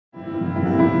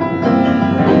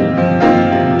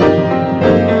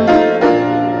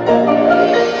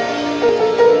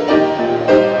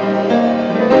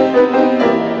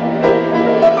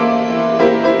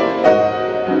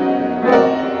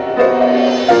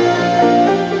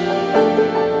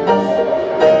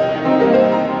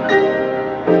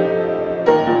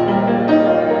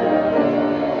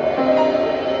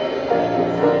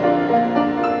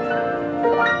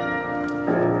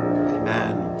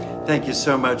you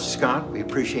so much, Scott. We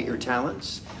appreciate your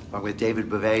talents, along with David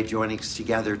Bouvet joining us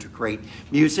together to create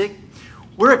music.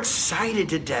 We're excited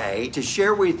today to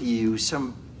share with you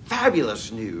some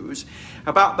fabulous news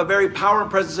about the very power and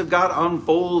presence of God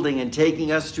unfolding and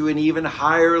taking us to an even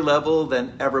higher level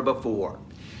than ever before.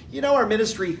 You know, our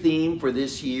ministry theme for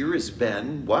this year has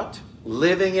been what?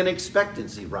 Living in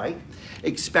expectancy, right?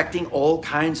 Expecting all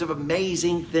kinds of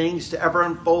amazing things to ever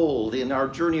unfold in our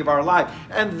journey of our life.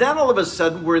 And then all of a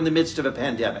sudden, we're in the midst of a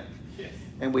pandemic. Yes.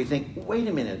 And we think, wait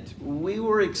a minute, we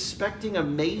were expecting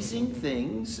amazing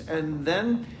things, and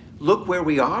then look where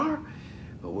we are.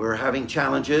 We're having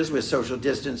challenges with social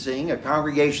distancing, a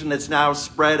congregation that's now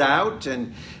spread out,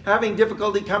 and having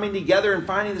difficulty coming together and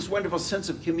finding this wonderful sense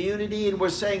of community. And we're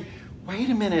saying,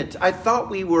 wait a minute, I thought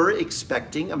we were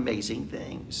expecting amazing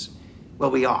things.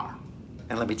 Well, we are.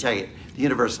 And let me tell you, the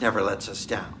universe never lets us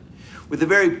down. With the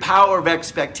very power of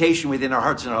expectation within our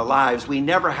hearts and our lives, we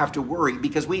never have to worry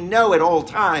because we know at all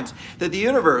times that the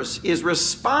universe is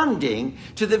responding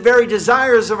to the very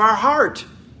desires of our heart.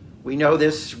 We know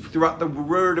this throughout the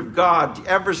Word of God,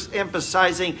 ever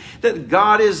emphasizing that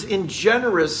God is in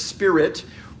generous spirit,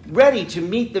 ready to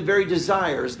meet the very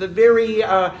desires, the very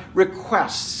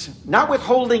requests, not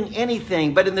withholding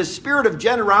anything, but in the spirit of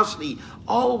generosity,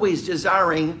 always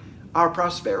desiring our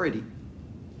prosperity.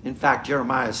 In fact,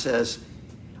 Jeremiah says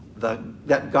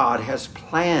that God has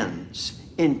plans,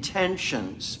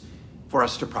 intentions for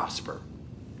us to prosper.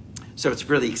 So it's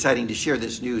really exciting to share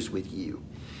this news with you.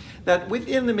 That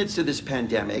within the midst of this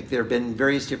pandemic, there have been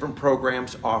various different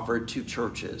programs offered to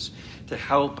churches to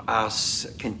help us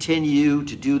continue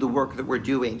to do the work that we're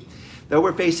doing. Though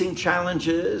we're facing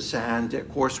challenges, and of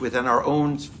course within our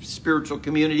own spiritual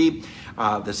community,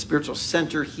 the spiritual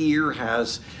center here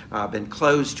has been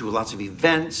closed to lots of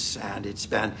events, and it's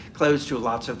been closed to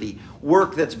lots of the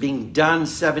work that's being done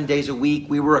 7 days a week.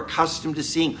 We were accustomed to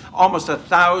seeing almost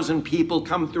 1,000 people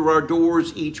come through our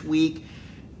doors each week,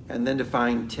 and then to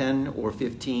find 10 or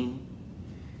 15,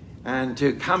 and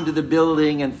to come to the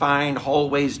building and find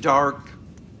hallways dark,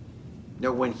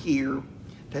 no one here.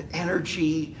 That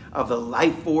energy of the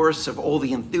life force, of all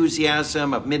the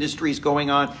enthusiasm of ministries going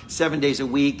on 7 days a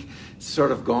week,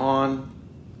 sort of gone.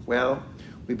 Well,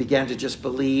 we began to just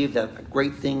believe that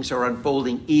great things are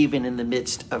unfolding even in the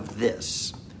midst of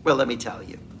this. Well, let me tell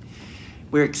you.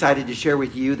 We're excited to share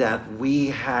with you that we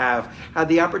have had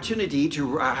the opportunity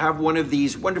to have one of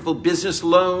these wonderful business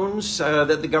loans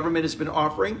that the government has been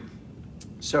offering.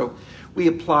 So we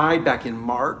applied back in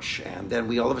March, and then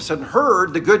we all of a sudden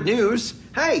heard the good news.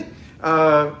 Hey,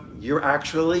 you're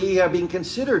actually being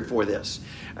considered for this.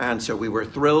 And so we were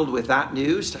thrilled with that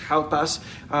news to help us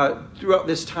throughout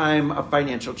this time of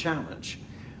financial challenge.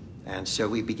 And so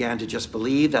we began to just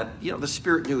believe that, the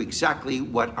Spirit knew exactly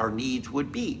what our needs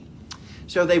would be.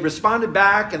 So they responded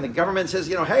back, and the government says,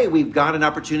 hey, we've got an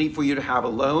opportunity for you to have a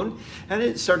loan. And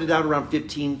it started out around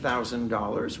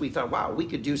 $15,000. We thought, wow, we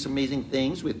could do some amazing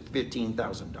things with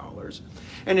 $15,000.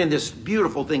 And then this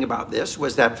beautiful thing about this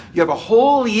was that you have a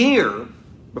whole year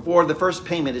before the first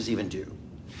payment is even due.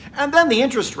 And then the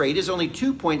interest rate is only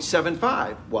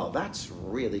 2.75. Well, that's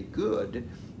really good.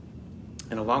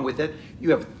 And along with it,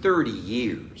 you have 30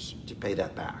 years to pay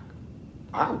that back.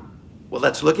 Wow. Well,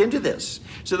 let's look into this.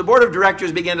 So the board of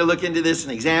directors began to look into this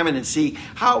and examine and see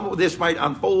how this might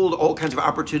unfold all kinds of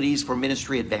opportunities for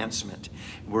ministry advancement.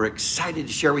 We're excited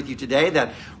to share with you today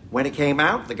that when it came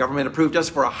out, the government approved us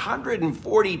for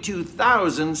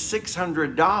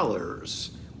 $142,600.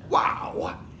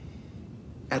 Wow.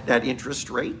 At that interest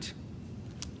rate,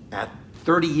 at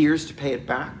 30 years to pay it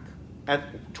back,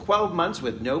 at 12 months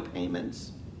with no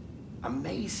payments.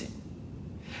 Amazing.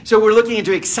 So we're looking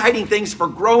into exciting things for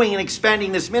growing and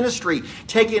expanding this ministry,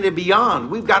 taking it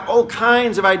beyond. We've got all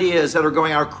kinds of ideas that are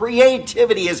going. Our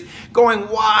creativity is going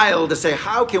wild to say,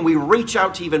 how can we reach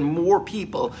out to even more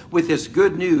people with this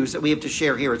good news that we have to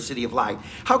share here at City of Light?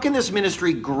 How can this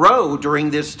ministry grow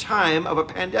during this time of a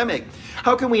pandemic?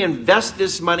 How can we invest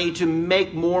this money to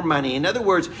make more money? In other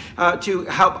words, to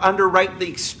help underwrite the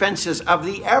expenses of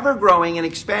the ever-growing and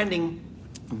expanding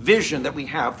vision that we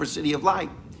have for City of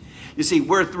Light. You see,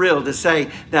 we're thrilled to say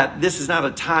that this is not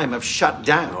a time of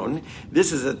shutdown.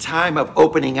 This is a time of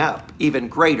opening up even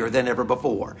greater than ever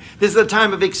before. This is a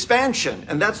time of expansion,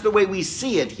 and that's the way we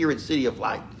see it here at City of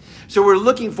Light. So we're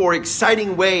looking for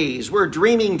exciting ways. We're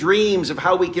dreaming dreams of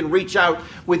how we can reach out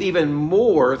with even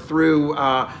more through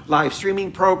live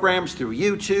streaming programs, through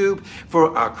YouTube,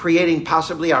 for creating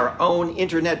possibly our own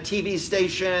internet TV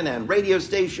station and radio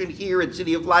station here at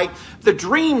City of Light. The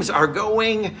dreams are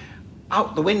going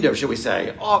out the window, shall we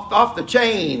say, off the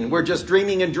chain. We're just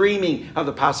dreaming and dreaming of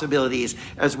the possibilities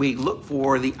as we look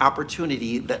for the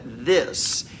opportunity that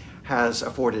this has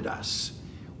afforded us.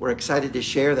 We're excited to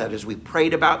share that as we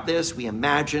prayed about this. We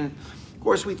imagined, of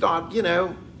course, we thought,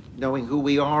 knowing who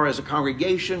we are as a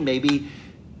congregation, maybe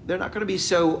they're not going to be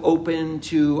so open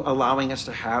to allowing us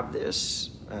to have this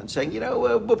and saying,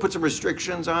 we'll put some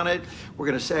restrictions on it. We're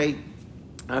going to say,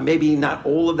 maybe not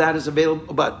all of that is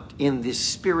available, but in the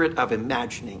spirit of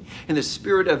imagining, in the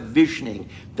spirit of visioning,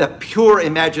 the pure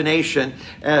imagination,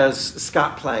 as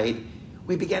Scott played,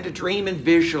 we began to dream and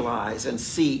visualize and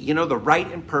see, the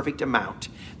right and perfect amount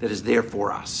that is there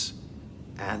for us.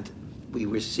 And we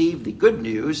received the good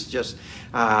news just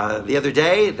the other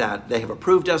day that they have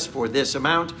approved us for this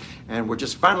amount, and we're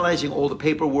just finalizing all the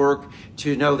paperwork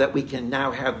to know that we can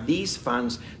now have these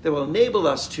funds that will enable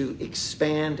us to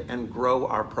expand and grow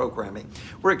our programming.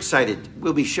 We're excited.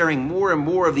 We'll be sharing more and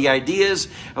more of the ideas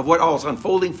of what all is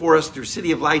unfolding for us through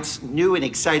City of Light's new and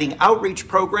exciting outreach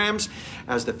programs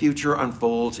as the future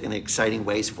unfolds in exciting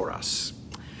ways for us.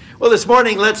 Well, this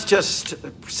morning, let's just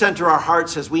center our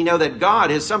hearts as we know that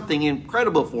God has something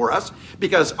incredible for us,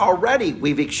 because already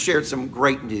we've shared some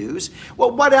great news. Well,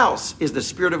 what else is the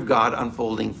Spirit of God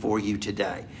unfolding for you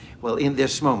today? Well, in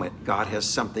this moment, God has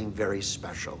something very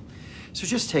special. So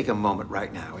just take a moment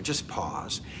right now and just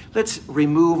pause. Let's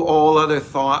remove all other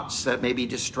thoughts that may be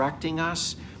distracting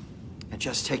us, and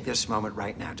just take this moment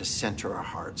right now to center our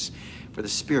hearts, for the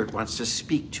Spirit wants to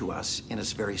speak to us in a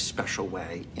very special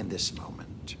way in this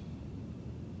moment.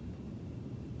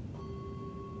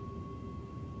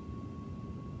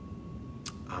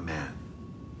 Amen.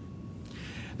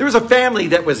 There was a family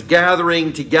that was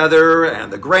gathering together,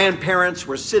 and the grandparents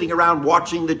were sitting around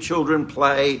watching the children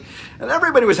play, and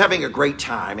everybody was having a great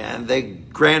time, and the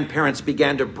grandparents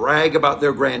began to brag about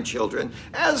their grandchildren,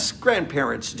 as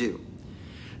grandparents do,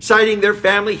 citing their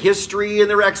family history and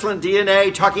their excellent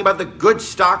DNA, talking about the good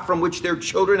stock from which their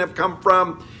children have come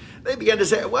from. They began to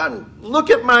say, well, look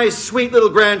at my sweet little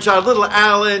grandchild, little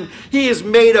Alan. He is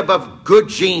made up of good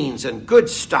genes and good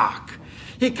stock.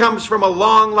 He comes from a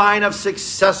long line of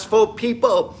successful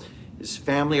people. His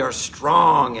family are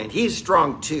strong, and he's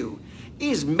strong too.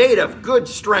 He's made of good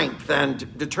strength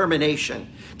and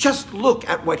determination. Just look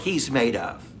at what he's made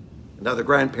of. Another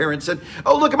grandparent said,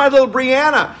 oh, look at my little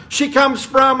Brianna. She comes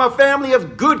from a family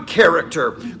of good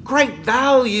character, great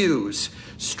values,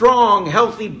 strong,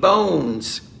 healthy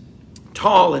bones,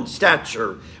 tall in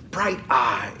stature, bright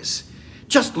eyes.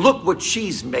 Just look what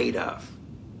she's made of.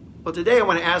 Well, today I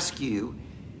want to ask you,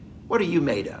 what are you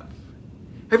made of?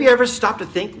 Have you ever stopped to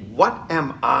think, what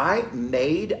am I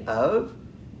made of?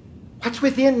 What's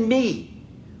within me?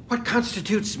 What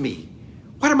constitutes me?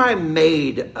 What am I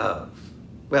made of?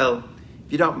 Well,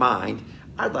 if you don't mind,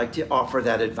 I'd like to offer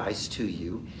that advice to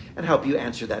you and help you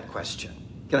answer that question.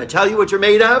 Can I tell you what you're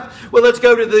made of? Well, let's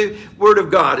go to the Word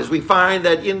of God as we find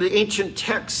that in the ancient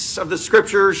texts of the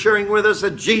Scripture, sharing with us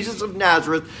that Jesus of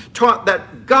Nazareth taught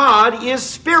that God is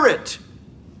spirit.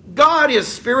 God is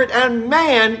spirit, and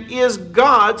man is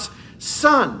God's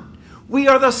son. We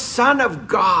are the Son of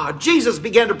God. Jesus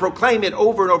began to proclaim it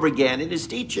over and over again in his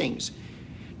teachings.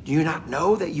 Do you not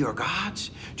know that you are God's?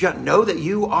 Do you not know that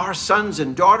you are sons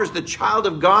and daughters, the child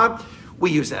of God?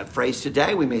 We use that phrase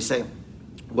today. We may say,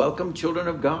 welcome, children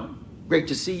of God. Great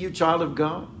to see you, child of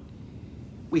God.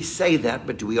 We say that,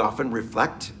 but do we often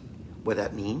reflect what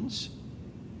that means?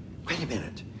 Wait a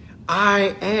minute.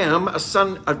 I am a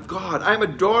son of God. I am a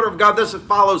daughter of God. Thus it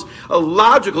follows a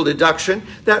logical deduction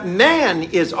that man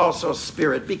is also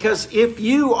spirit. Because if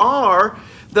you are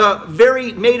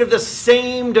made of the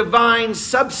same divine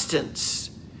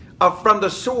substance from the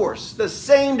source, the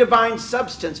same divine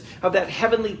substance of that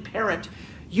heavenly parent,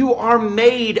 you are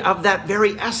made of that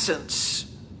very essence.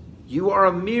 You are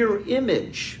a mirror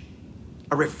image,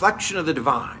 a reflection of the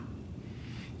divine.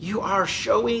 You are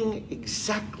showing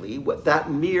exactly what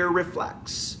that mirror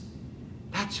reflects.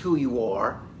 That's who you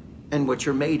are and what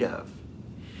you're made of.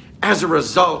 As a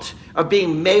result of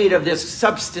being made of this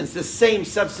substance, the same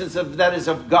substance that is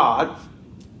of God,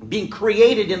 being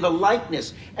created in the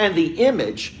likeness and the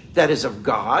image that is of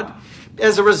God,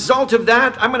 as a result of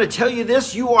that, I'm going to tell you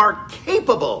this, you are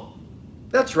capable.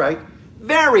 That's right,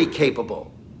 very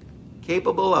capable.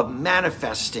 Capable of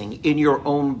manifesting in your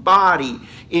own body,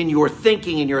 in your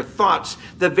thinking, in your thoughts,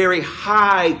 the very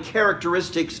high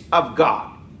characteristics of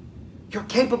God. You're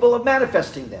capable of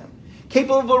manifesting them,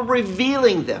 capable of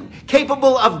revealing them,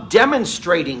 capable of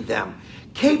demonstrating them,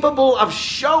 capable of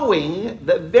showing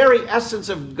the very essence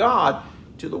of God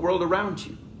to the world around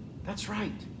you. That's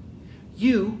right.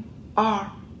 You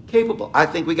are Capable. I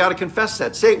think we got to confess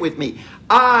that. Say it with me.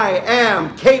 I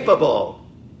am capable.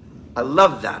 I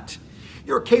love that.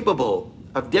 You're capable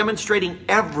of demonstrating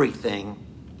everything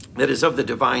that is of the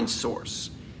divine source.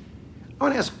 I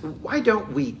want to ask, why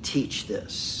don't we teach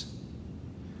this?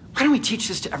 Why don't we teach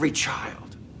this to every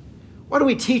child? Why don't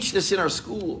we teach this in our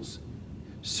schools?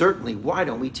 Certainly, why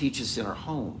don't we teach this in our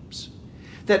homes?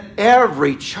 That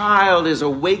every child is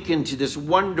awakened to this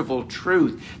wonderful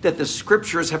truth that the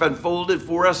scriptures have unfolded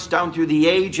for us down through the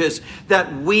ages,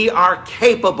 that we are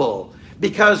capable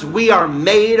because we are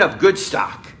made of good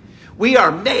stock. We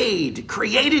are made,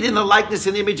 created in the likeness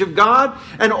and image of God,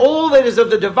 and all that is of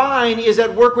the divine is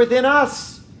at work within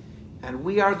us. And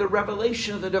we are the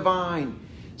revelation of the divine.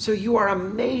 So you are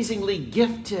amazingly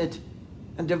gifted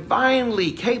and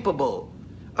divinely capable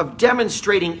of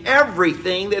demonstrating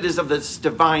everything that is of this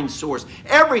divine source,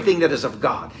 everything that is of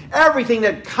God, everything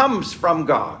that comes from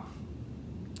God.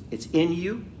 It's in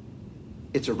you,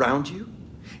 it's around you,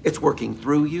 it's working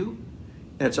through you,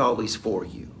 and it's always for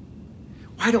you.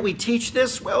 Why don't we teach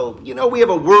this? Well, we have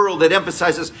a world that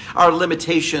emphasizes our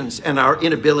limitations and our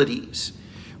inabilities.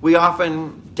 We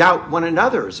often doubt one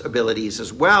another's abilities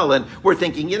as well. And we're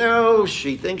thinking,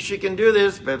 she thinks she can do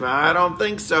this, but I don't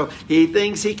think so. He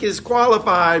thinks he is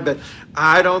qualified, but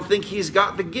I don't think he's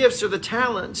got the gifts or the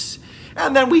talents.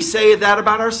 And then we say that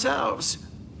about ourselves.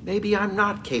 Maybe I'm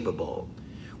not capable.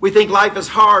 We think life is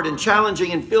hard and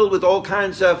challenging and filled with all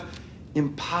kinds of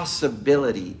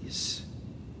impossibilities.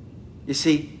 You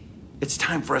see, it's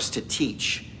time for us to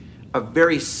teach a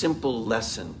very simple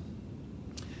lesson.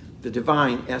 The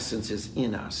divine essence is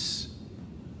in us,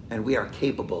 and we are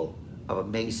capable of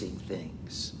amazing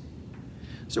things.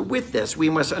 So with this, we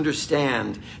must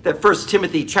understand that 1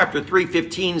 Timothy chapter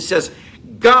 3:15 says,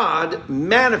 God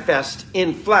manifest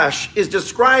in flesh is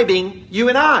describing you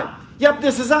and I. Yep,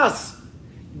 this is us.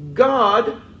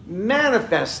 God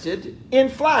manifested in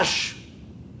flesh.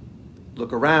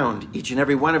 Look around. Each and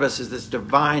every one of us is this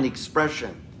divine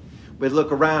expression. We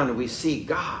look around and we see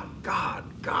God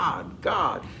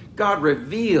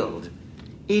revealed.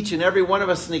 Each and every one of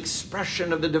us an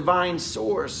expression of the divine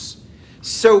source.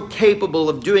 So capable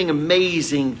of doing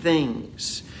amazing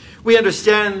things. We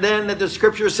understand then that the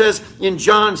scripture says in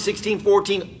John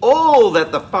 16:14, all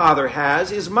that the Father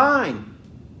has is mine.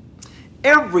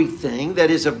 Everything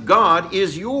that is of God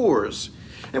is yours.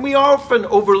 And we often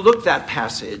overlook that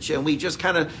passage and we just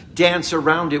kind of dance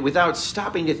around it without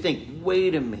stopping to think,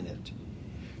 wait a minute.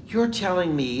 You're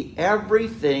telling me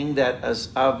everything that is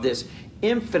of this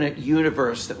infinite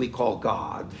universe that we call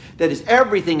God, that is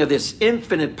everything of this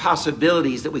infinite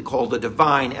possibilities that we call the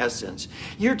divine essence.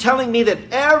 You're telling me that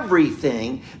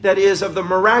everything that is of the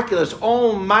miraculous,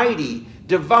 almighty,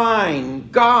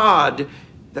 divine God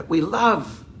that we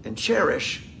love and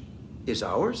cherish is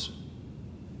ours?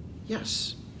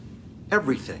 Yes,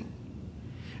 everything.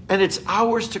 And it's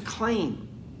ours to claim,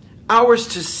 ours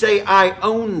to say, I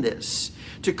own this,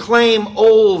 to claim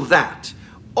all that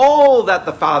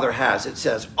the Father has, it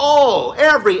says,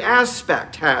 every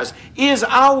aspect has, is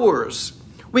ours.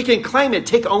 We can claim it,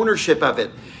 take ownership of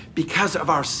it because of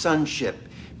our sonship,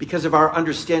 because of our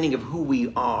understanding of who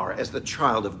we are as the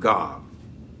child of God.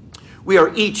 We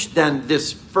are each then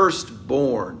this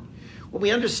firstborn. When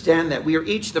we understand that we are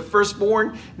each the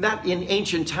firstborn, that in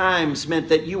ancient times meant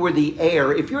that you were the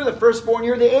heir. If you're the firstborn,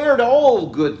 you're the heir to all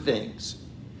good things.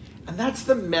 And that's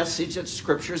the message that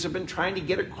scriptures have been trying to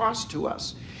get across to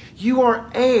us. You are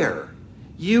heir.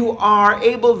 You are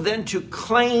able then to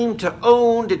claim, to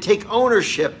own, to take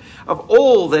ownership of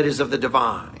all that is of the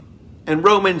divine. And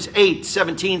Romans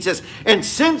 8:17 says, and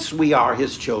since we are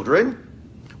his children,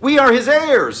 we are his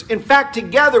heirs. In fact,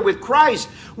 together with Christ,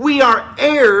 we are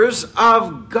heirs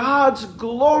of God's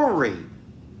glory.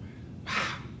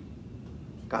 Wow.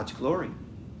 God's glory,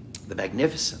 the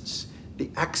magnificence, the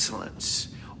excellence,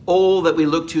 all that we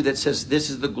look to that says this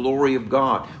is the glory of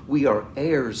God. We are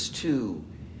heirs to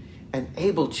and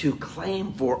able to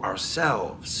claim for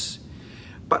ourselves.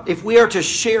 But if we are to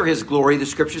share his glory, the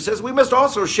scripture says, we must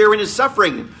also share in his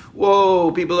suffering.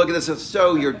 Whoa, people look at this and say,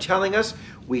 so you're telling us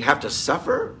we have to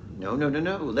suffer? No.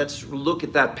 Let's look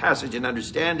at that passage and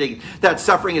understanding that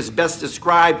suffering is best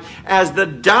described as the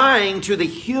dying to the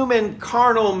human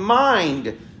carnal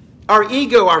mind, our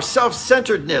ego, our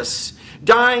self-centeredness.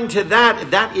 Dying to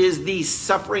that is the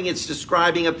suffering it's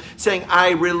describing of saying,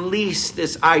 I release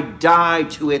this, I die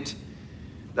to it.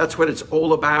 That's what it's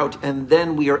all about. And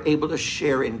then we are able to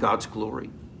share in God's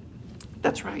glory.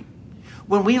 That's right.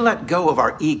 When we let go of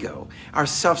our ego, our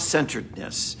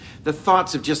self-centeredness, the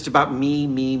thoughts of just about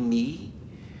me,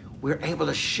 we're able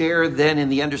to share then in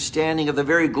the understanding of the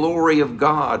very glory of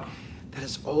God, that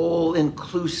is all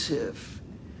inclusive,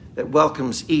 that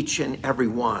welcomes each and every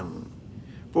one.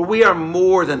 For we are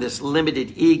more than this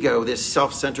limited ego, this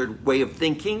self-centered way of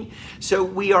thinking. So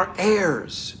we are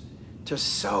heirs to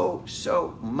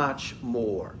so much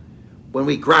more. When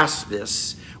we grasp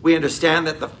this, we understand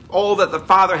that all that the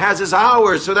Father has is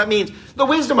ours. So that means the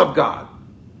wisdom of God,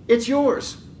 it's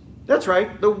yours. That's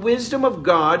right. The wisdom of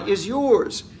God is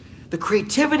yours. The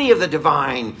creativity of the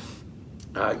divine,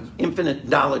 infinite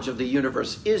knowledge of the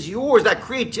universe is yours. That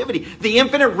creativity, the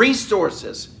infinite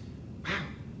resources. Wow.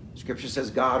 Scripture says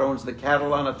God owns the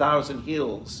cattle on 1,000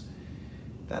 hills.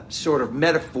 That sort of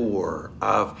metaphor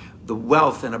of the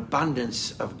wealth and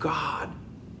abundance of God.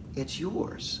 It's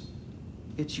yours.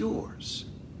 It's yours.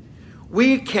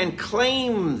 We can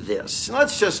claim this.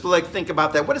 Let's just think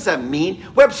about that. What does that mean?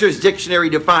 Webster's dictionary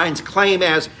defines claim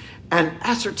as an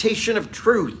assertion of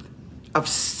truth, of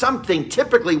something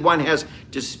typically one has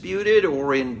disputed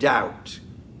or in doubt.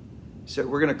 So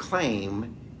we're going to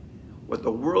claim what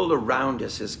the world around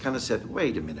us has kind of said,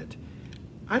 wait a minute,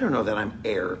 I don't know that I'm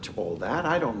heir to all that.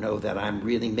 I don't know that I'm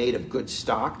really made of good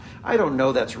stock. I don't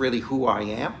know that's really who I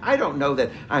am. I don't know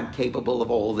that I'm capable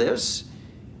of all this.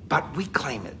 But we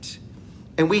claim it.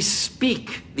 And we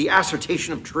speak the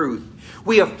assertion of truth.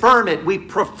 We affirm it. We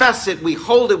profess it. We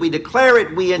hold it. We declare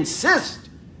it. We insist.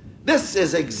 This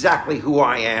is exactly who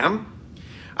I am.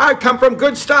 I come from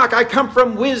good stock. I come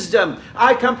from wisdom.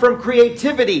 I come from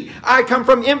creativity. I come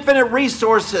from infinite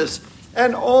resources.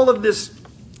 And all of this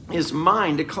is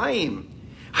mine to claim.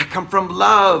 I come from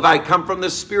love. I come from the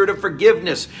spirit of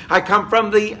forgiveness. I come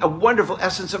from the wonderful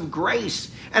essence of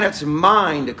grace. And it's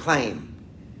mine to claim.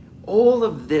 All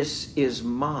of this is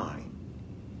mine.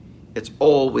 It's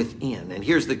all within. And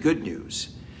here's the good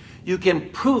news. You can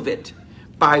prove it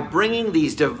by bringing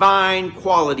these divine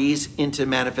qualities into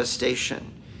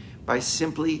manifestation, by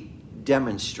simply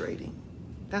demonstrating.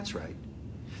 That's right.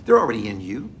 They're already in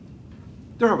you.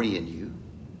 They're already in you.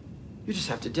 You just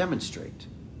have to demonstrate.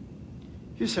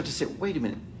 You just have to say, wait a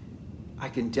minute. I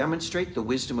can demonstrate the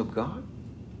wisdom of God?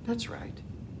 That's right.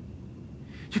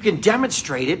 You can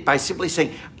demonstrate it by simply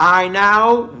saying, I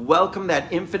now welcome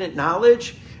that infinite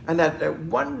knowledge and that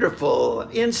wonderful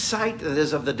insight that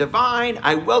is of the divine.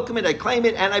 I welcome it, I claim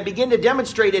it, and I begin to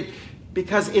demonstrate it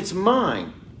because it's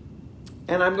mine.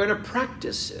 And I'm going to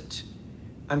practice it.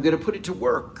 I'm going to put it to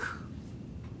work.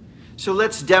 So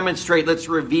let's demonstrate, let's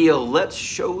reveal, let's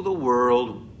show the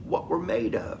world what we're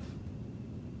made of.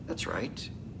 That's right.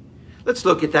 Let's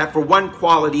look at that. For one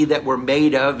quality that we're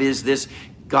made of is this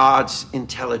God's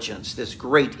intelligence, this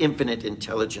great infinite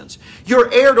intelligence. You're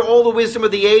heir to all the wisdom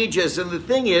of the ages. And the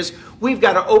thing is, we've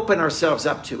got to open ourselves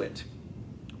up to it.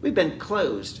 We've been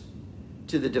closed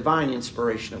to the divine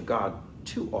inspiration of God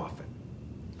too often,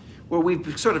 where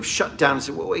we've sort of shut down and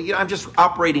said, well, I'm just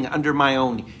operating under my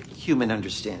own human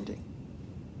understanding.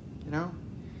 You know,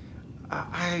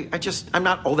 I'm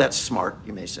not all that smart,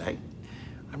 you may say.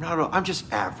 I'm just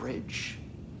average.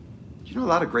 Do you know a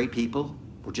lot of great people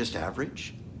were just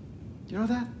average? Do you know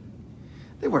that?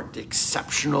 They weren't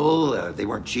exceptional. They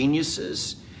weren't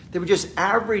geniuses. They were just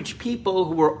average people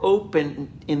who were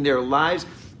open in their lives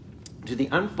to the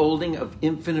unfolding of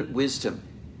infinite wisdom,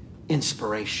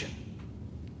 inspiration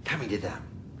coming to them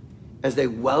as they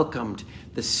welcomed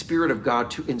the Spirit of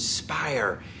God to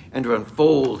inspire and to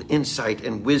unfold insight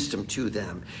and wisdom to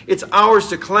them. It's ours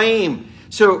to claim.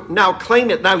 So now claim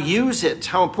it. Now use it.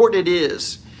 How important it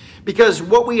is. Because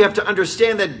what we have to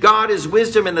understand that God is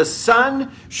wisdom and the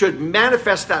Son should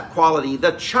manifest that quality.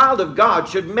 The child of God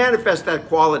should manifest that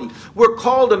quality. We're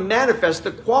called to manifest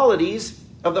the qualities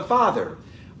of the Father,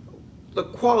 the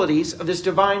qualities of this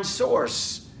divine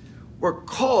source. We're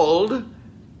called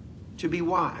to be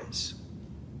wise.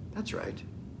 That's right.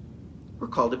 We're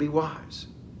called to be wise.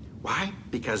 Why?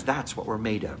 Because that's what we're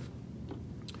made of.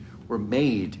 We're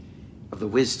made of the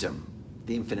wisdom,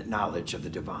 the infinite knowledge of the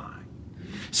divine.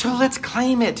 So let's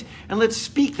claim it and let's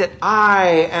speak that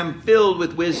I am filled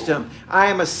with wisdom. I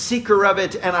am a seeker of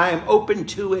it and I am open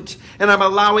to it and I'm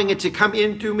allowing it to come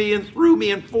into me and through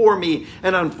me and for me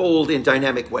and unfold in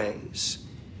dynamic ways.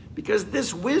 Because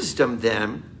this wisdom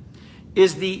then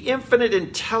is the infinite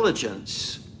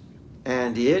intelligence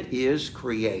and it is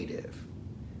creative.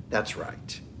 That's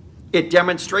right. It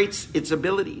demonstrates its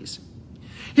abilities.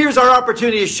 Here's our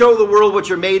opportunity to show the world what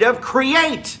you're made of.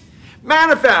 Create.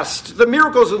 Manifest the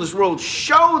miracles of this world.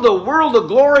 Show the world the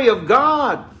glory of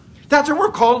God. That's what we're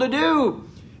called to do.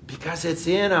 Because it's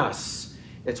in us.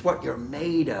 It's what you're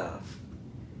made of.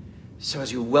 So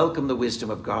as you welcome the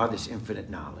wisdom of God, this infinite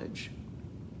knowledge,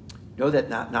 know that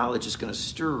knowledge is going to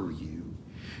stir you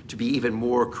to be even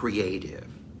more creative.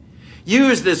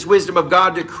 Use this wisdom of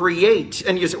God to create.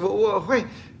 And you say, wait,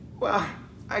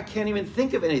 I can't even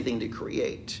think of anything to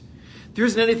create. There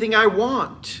isn't anything I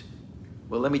want.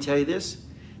 Well, let me tell you this.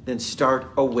 Then start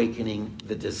awakening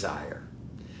the desire.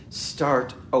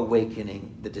 Start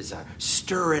awakening the desire.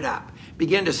 Stir it up.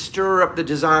 Begin to stir up the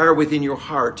desire within your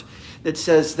heart that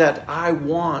says that I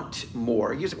want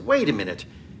more. You say, wait a minute.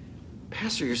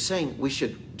 Pastor, you're saying we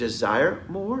should desire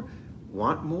more?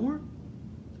 Want more?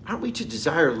 Aren't we to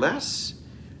desire less?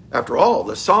 After all,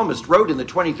 the psalmist wrote in the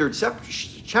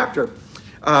 23rd chapter,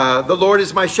 the Lord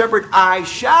is my shepherd, I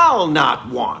shall not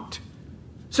want.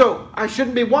 So I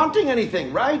shouldn't be wanting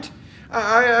anything, right?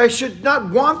 I should not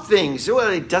want things.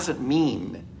 Well, it doesn't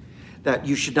mean that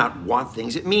you should not want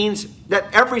things. It means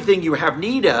that everything you have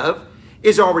need of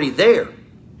is already there.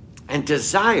 And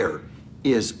desire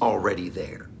is already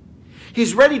there.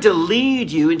 He's ready to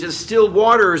lead you into still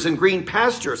waters and green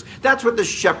pastures. That's what the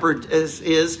shepherd is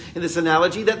in this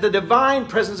analogy, that the divine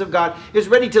presence of God is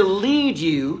ready to lead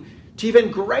you to even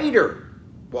greater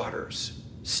waters,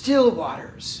 still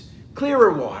waters,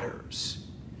 clearer waters,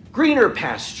 greener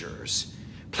pastures,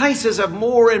 places of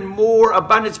more and more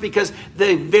abundance, because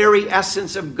the very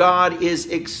essence of God is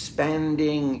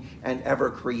expanding and ever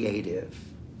creative.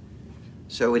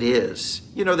 So it is.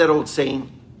 You know that old saying,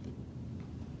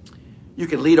 you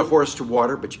can lead a horse to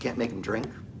water, but you can't make him drink.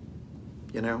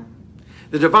 You know,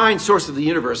 the divine source of the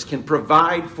universe can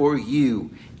provide for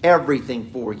you everything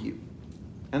for you.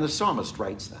 And the psalmist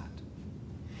writes that,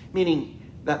 meaning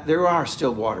that there are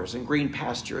still waters and green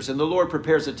pastures, and the Lord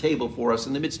prepares a table for us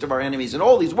in the midst of our enemies, and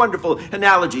all these wonderful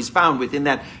analogies found within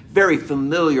that very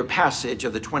familiar passage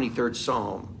of the 23rd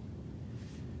Psalm.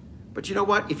 But you know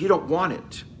what? If you don't want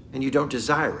it and you don't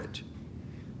desire it,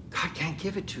 God can't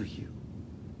give it to you.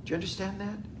 Do you understand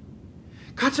that?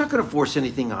 God's not going to force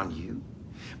anything on you,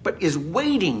 but is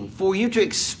waiting for you to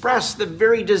express the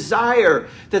very desire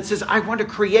that says, I want to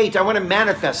create, I want to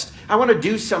manifest, I want to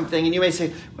do something. And you may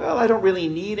say, well, I don't really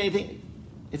need anything.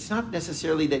 It's not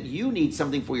necessarily that you need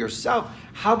something for yourself.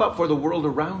 How about for the world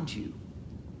around you?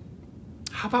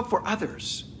 How about for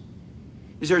others?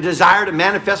 Is there a desire to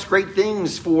manifest great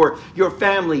things for your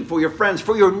family, for your friends,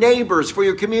 for your neighbors, for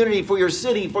your community, for your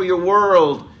city, for your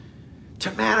world?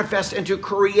 To manifest and to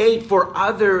create for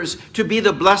others, to be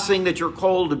the blessing that you're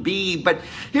called to be. But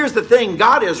here's the thing,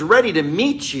 God is ready to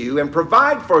meet you and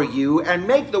provide for you and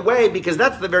make the way, because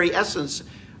that's the very essence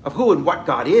of who and what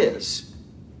God is.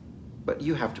 But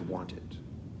you have to want it.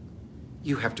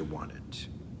 You have to want it.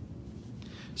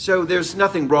 So there's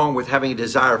nothing wrong with having a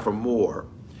desire for more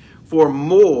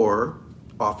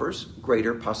offers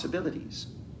greater possibilities.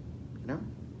 You know?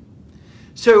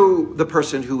 So the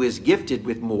person who is gifted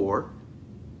with more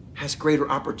has greater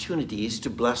opportunities to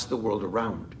bless the world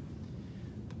around.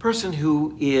 The person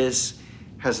who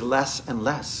has less and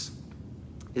less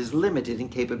is limited in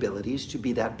capabilities to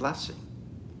be that blessing.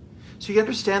 So you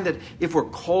understand that if we're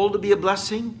called to be a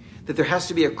blessing, that there has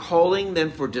to be a calling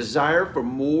then for desire for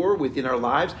more within our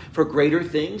lives, for greater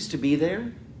things to be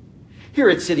there. Here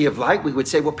at City of Light, we would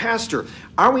say, well, Pastor,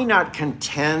 are we not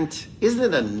content?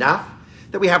 Isn't it enough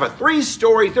that we have a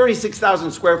 3-story,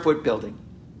 36,000 square foot building?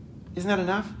 Isn't that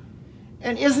enough?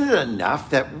 And isn't it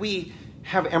enough that we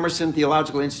have Emerson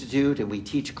Theological Institute and we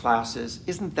teach classes?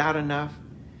 Isn't that enough?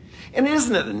 And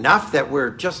isn't it enough that we're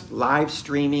just live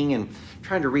streaming and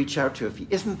trying to reach out to a few?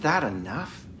 Isn't that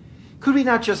enough? Could we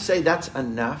not just say that's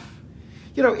enough?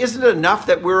 You know, isn't it enough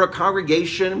that we're a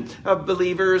congregation of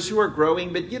believers who are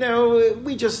growing, but, you know,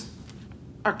 we just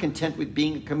are content with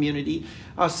being a community,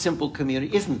 a simple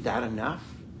community? Isn't that enough?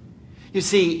 You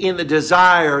see, in the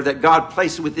desire that God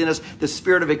places within us, the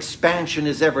spirit of expansion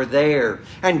is ever there.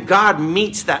 And God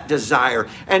meets that desire.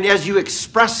 And as you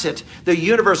express it, the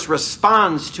universe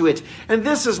responds to it. And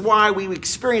this is why we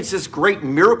experience this great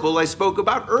miracle I spoke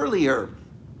about earlier.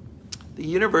 The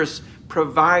universe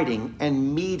providing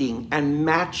and meeting and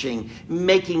matching,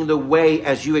 making the way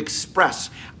as you express.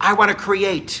 I want to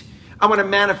create. I want to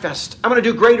manifest. I want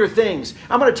to do greater things.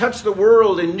 I want to touch the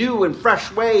world in new and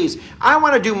fresh ways. I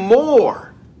want to do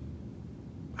more.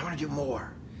 I want to do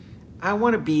more. I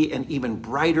want to be an even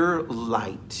brighter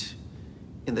light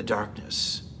in the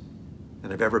darkness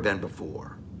than I've ever been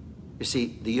before. You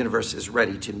see, the universe is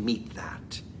ready to meet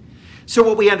that. So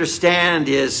what we understand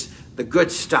is the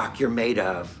good stock you're made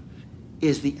of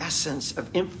is the essence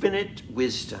of infinite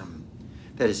wisdom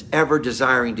that is ever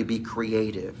desiring to be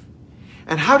creative.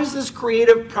 And how does this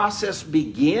creative process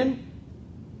begin?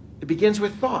 It begins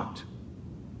with thought.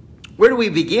 Where do we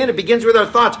begin? It begins with our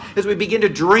thoughts as we begin to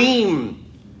dream.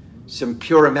 Some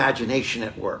pure imagination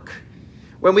at work.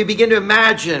 when we begin to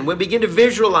imagine, when we begin to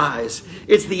visualize,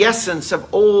 it's the essence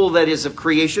of all that is of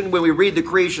creation. When we read the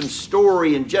creation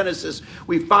story in Genesis,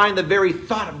 we find the very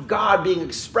thought of God being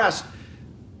expressed.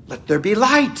 Let there be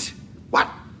light. What?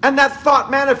 And that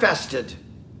thought manifested.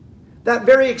 That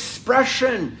very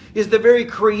expression is the very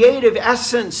creative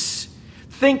essence.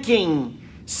 Thinking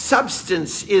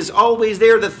substance is always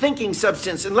there, the thinking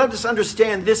substance. And let us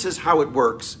understand this is how it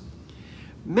works.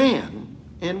 Man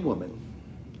and woman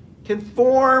can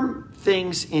form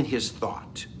things in his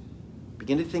thought.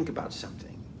 Begin to think about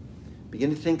something.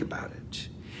 Begin to think about it.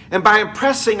 And by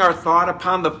impressing our thought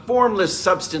upon the formless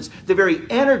substance, the very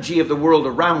energy of the world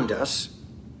around us,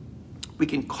 we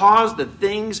can cause the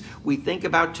things we think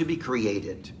about to be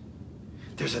created.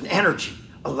 There's an energy,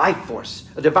 a life force,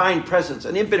 a divine presence,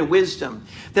 an infinite wisdom,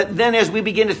 that then as we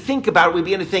begin to think about it, we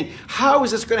begin to think, how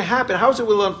is this going to happen? How is it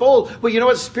will unfold? Well, you know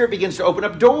what? The Spirit begins to open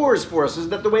up doors for us. Isn't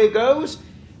that the way it goes?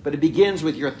 But it begins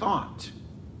with your thought.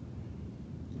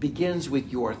 It begins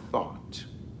with your thought.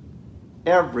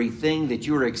 Everything that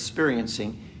you are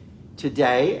experiencing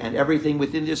today and everything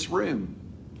within this room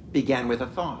began with a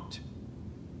thought.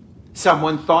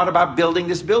 Someone thought about building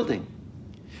this building.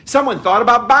 Someone thought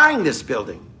about buying this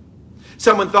building.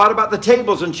 Someone thought about the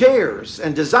tables and chairs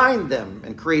and designed them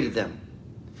and created them.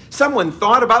 Someone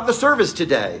thought about the service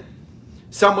today.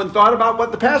 Someone thought about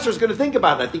what the pastor is going to think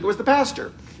about it. I think it was the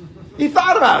pastor. He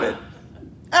thought about it.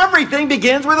 Everything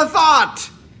begins with a thought.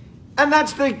 And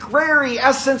that's the very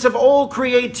essence of all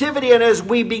creativity. And as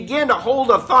we begin to hold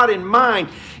a thought in mind,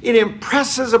 it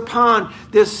impresses upon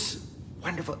this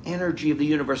wonderful energy of the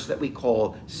universe that we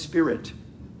call spirit,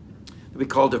 that we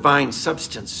call divine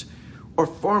substance or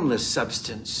formless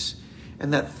substance.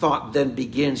 And that thought then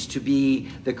begins to be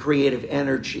the creative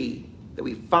energy that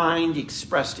we find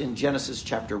expressed in Genesis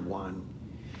chapter 1.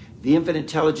 The infinite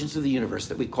intelligence of the universe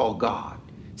that we call God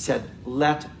said,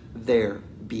 let there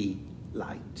be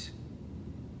light.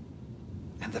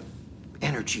 And the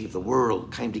energy of the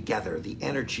world came together, the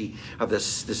energy of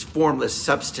this formless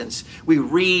substance. We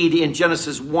read in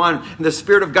Genesis 1, and the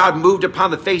Spirit of God moved upon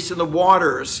the face of the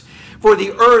waters, for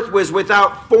the earth was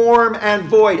without form and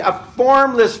void, a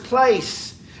formless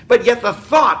place. But yet the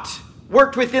thought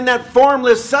worked within that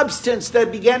formless substance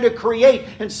that began to create.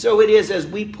 And so it is as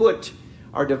we put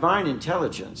our divine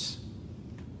intelligence,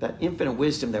 that infinite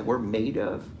wisdom that we're made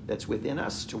of, that's within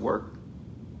us to work,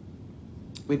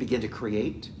 we begin to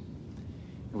create.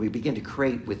 And we begin to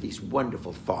create with these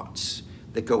wonderful thoughts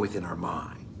that go within our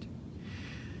mind.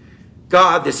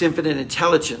 God, this infinite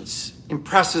intelligence,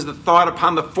 impresses the thought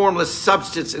upon the formless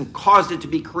substance and caused it to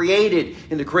be created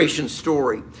in the creation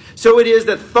story. So it is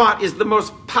that thought is the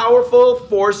most powerful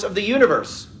force of the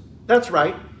universe. That's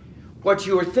right. What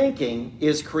you are thinking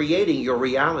is creating your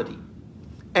reality.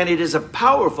 And it is a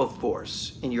powerful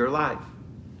force in your life.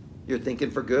 You're thinking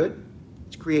for good,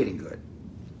 it's creating good.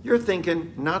 You're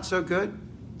thinking not so good,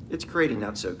 it's creating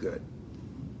not so good.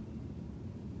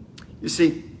 You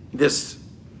see, this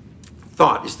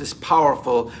thought is this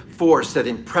powerful force that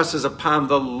impresses upon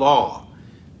the law,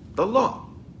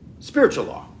 spiritual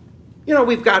law. You know,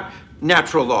 we've got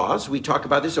natural laws. We talk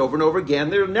about this over and over again.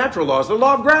 There are natural laws. The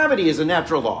law of gravity is a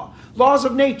natural law. Laws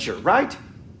of nature, right?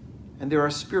 And there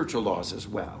are spiritual laws as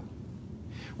well.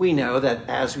 We know that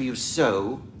as you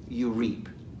sow, you reap,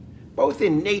 both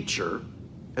in nature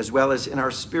as well as in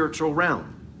our spiritual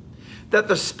realm. That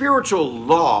the spiritual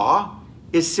law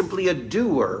is simply a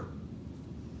doer,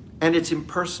 and it's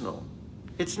impersonal.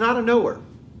 It's not a knower.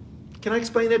 Can I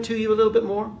explain that to you a little bit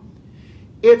more?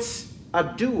 It's a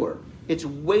doer. It's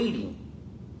waiting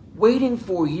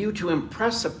for you to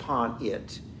impress upon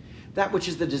it that which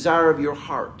is the desire of your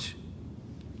heart.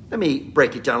 Let me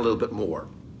break it down a little bit more.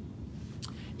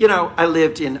 You know, I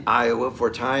lived in Iowa for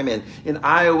a time, and in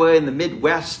Iowa, in the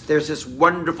Midwest, there's this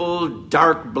wonderful,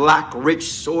 dark, black,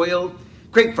 rich soil,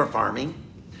 great for farming.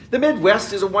 The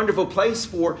Midwest is a wonderful place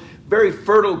for very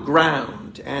fertile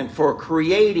ground and for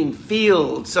creating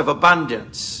fields of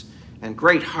abundance and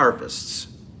great harvests.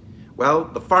 Well,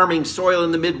 the farming soil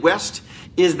in the Midwest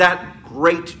is that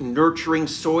great nurturing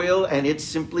soil, and it's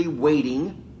simply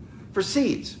waiting for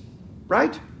seeds,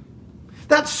 right?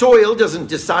 That soil doesn't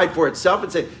decide for itself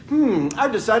and say,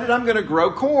 I've decided I'm going to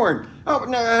grow corn. Oh,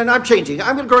 no, and I'm changing.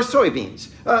 I'm going to grow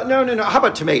soybeans. No. How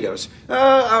about tomatoes?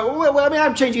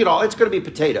 I'm changing it all. It's going to be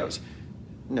potatoes.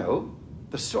 No,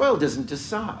 the soil doesn't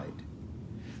decide.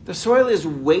 The soil is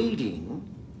waiting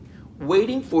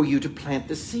for you to plant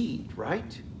the seed,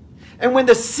 right? And when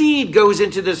the seed goes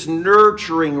into this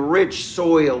nurturing, rich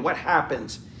soil, what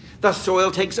happens? The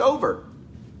soil takes over.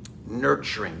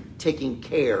 Nurturing, taking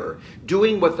care,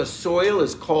 doing what the soil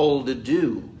is called to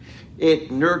do.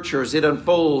 It nurtures, it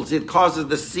unfolds, it causes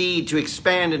the seed to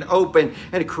expand and open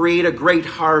and create a great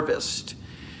harvest.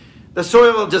 The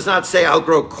soil does not say, I'll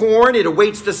grow corn. It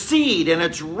awaits the seed and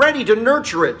it's ready to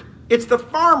nurture it. It's the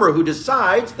farmer who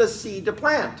decides the seed to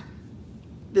plant.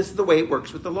 This is the way it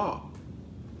works with the law.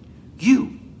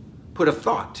 You put a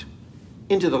thought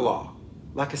into the law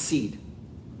like a seed.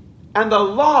 And the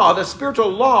law, the spiritual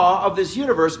law of this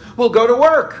universe will go to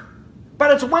work.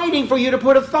 But it's waiting for you to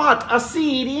put a thought, a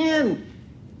seed in.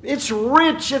 It's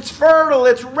rich, it's fertile,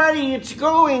 it's ready, it's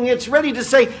going, it's ready to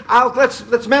say,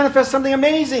 let's manifest something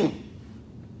amazing.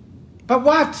 But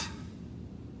what?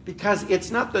 Because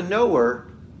it's not the knower,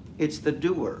 it's the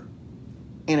doer.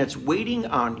 And it's waiting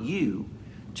on you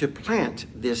to plant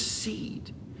this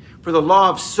seed. For the law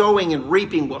of sowing and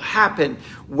reaping will happen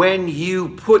when you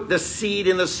put the seed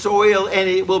in the soil, and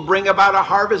it will bring about a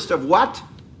harvest of what?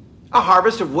 A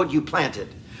harvest of what you planted.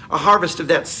 A harvest of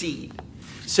that seed.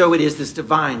 So it is this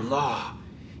divine law.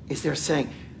 Is there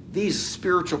saying, these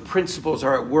spiritual principles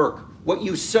are at work. What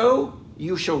you sow,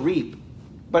 you shall reap.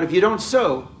 But if you don't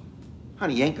sow,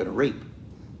 honey, you ain't going to reap.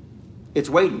 It's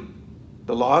waiting.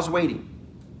 The law is waiting.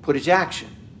 Put it to action.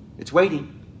 It's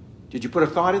waiting. Did you put a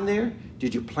thought in there?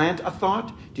 Did you plant a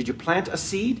thought? Did you plant a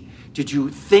seed? Did you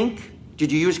think?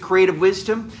 Did you use creative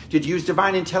wisdom? Did you use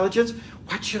divine intelligence?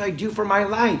 What should I do for my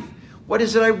life? What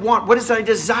is it I want? What is it I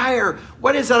desire?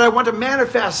 What is it I want to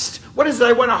manifest? What is it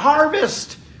I want to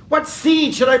harvest? What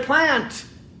seed should I plant?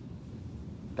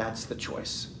 That's the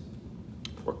choice.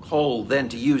 We're called then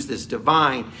to use this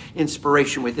divine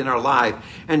inspiration within our life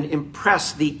and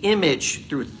impress the image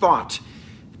through thought.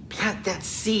 Plant that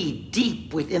seed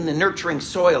deep within the nurturing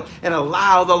soil and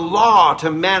allow the law to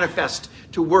manifest,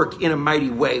 to work in a mighty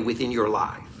way within your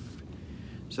life.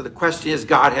 So the question is,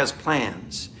 God has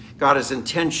plans. God has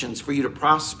intentions for you to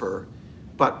prosper,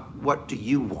 but what do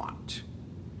you want?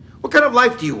 What kind of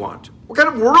life do you want? What kind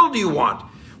of world do you want?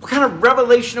 What kind of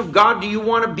revelation of God do you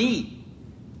want to be?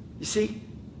 You see,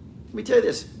 let me tell you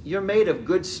this. You're made of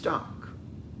good stock.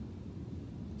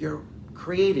 You're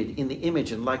created in the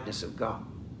image and likeness of God.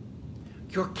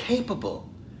 You're capable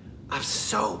of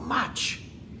so much.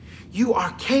 You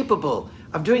are capable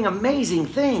of doing amazing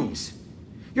things.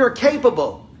 You're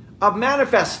capable of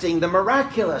manifesting the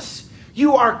miraculous.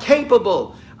 You are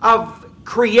capable of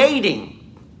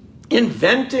creating,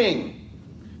 inventing,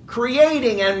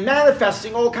 creating and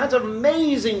manifesting all kinds of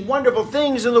amazing, wonderful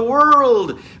things in the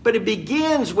world. But it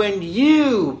begins when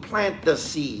you plant the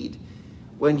seed,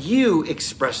 when you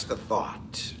express the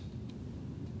thought.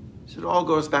 So it all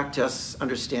goes back to us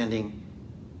understanding,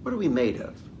 what are we made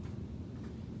of?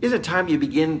 Is it time you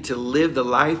begin to live the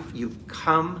life you've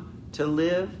come to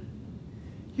live?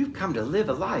 You've come to live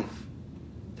a life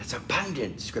that's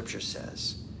abundant, Scripture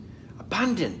says.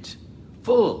 Abundant,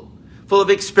 full of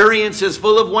experiences,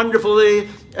 full of wonderful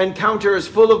encounters,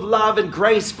 full of love and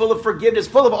grace, full of forgiveness,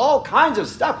 full of all kinds of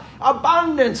stuff.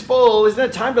 Abundance, full. Isn't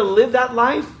it time to live that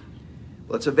life?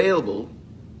 Well, it's available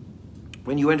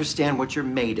when you understand what you're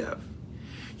made of.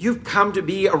 You've come to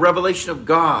be a revelation of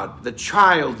God, the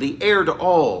child, the heir to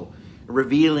all,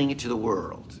 revealing it to the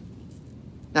world.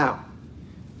 Now,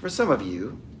 for some of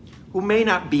you who may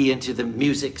not be into the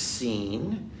music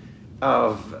scene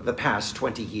of the past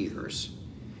 20 years,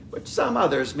 but some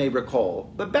others may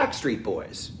recall the Backstreet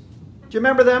Boys. Do you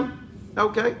remember them?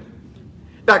 Okay.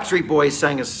 Backstreet Boys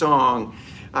sang a song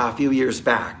a few years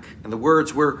back, and the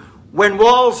words were, "When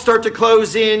walls start to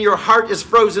close in, your heart is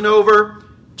frozen over,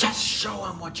 just show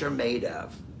them what you're made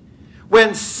of.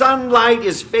 When sunlight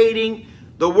is fading,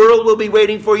 the world will be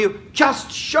waiting for you,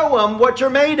 just show them what you're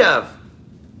made of."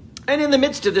 And in the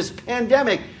midst of this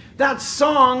pandemic, that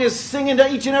song is singing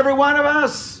to each and every one of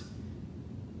us.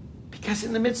 Because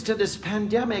in the midst of this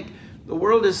pandemic, the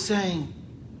world is saying,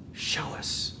 show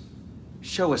us.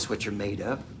 Show us what you're made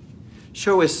of.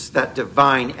 Show us that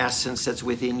divine essence that's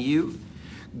within you.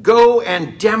 Go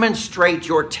and demonstrate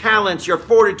your talents, your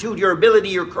fortitude, your ability,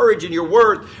 your courage, and your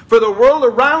worth. For the world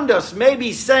around us may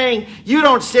be saying, you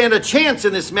don't stand a chance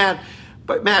in this match,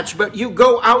 but you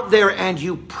go out there and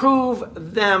you prove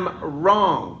them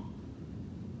wrong.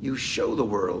 You show the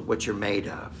world what you're made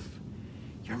of.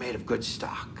 You're made of good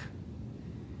stock.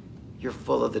 You're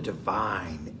full of the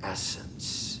divine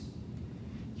essence.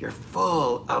 You're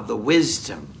full of the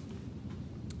wisdom,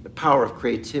 the power of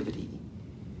creativity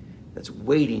that's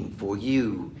waiting for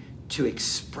you to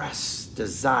express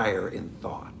desire in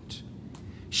thought.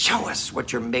 Show us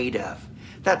what you're made of.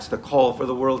 That's the call for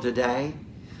the world today.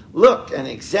 Look and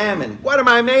examine. What am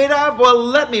I made of? Well,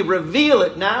 let me reveal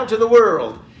it now to the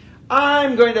world.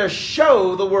 I'm going to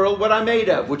show the world what I'm made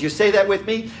of. Would you say that with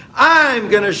me? I'm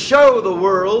going to show the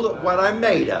world what I'm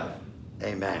made of.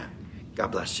 Amen.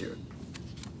 God bless you.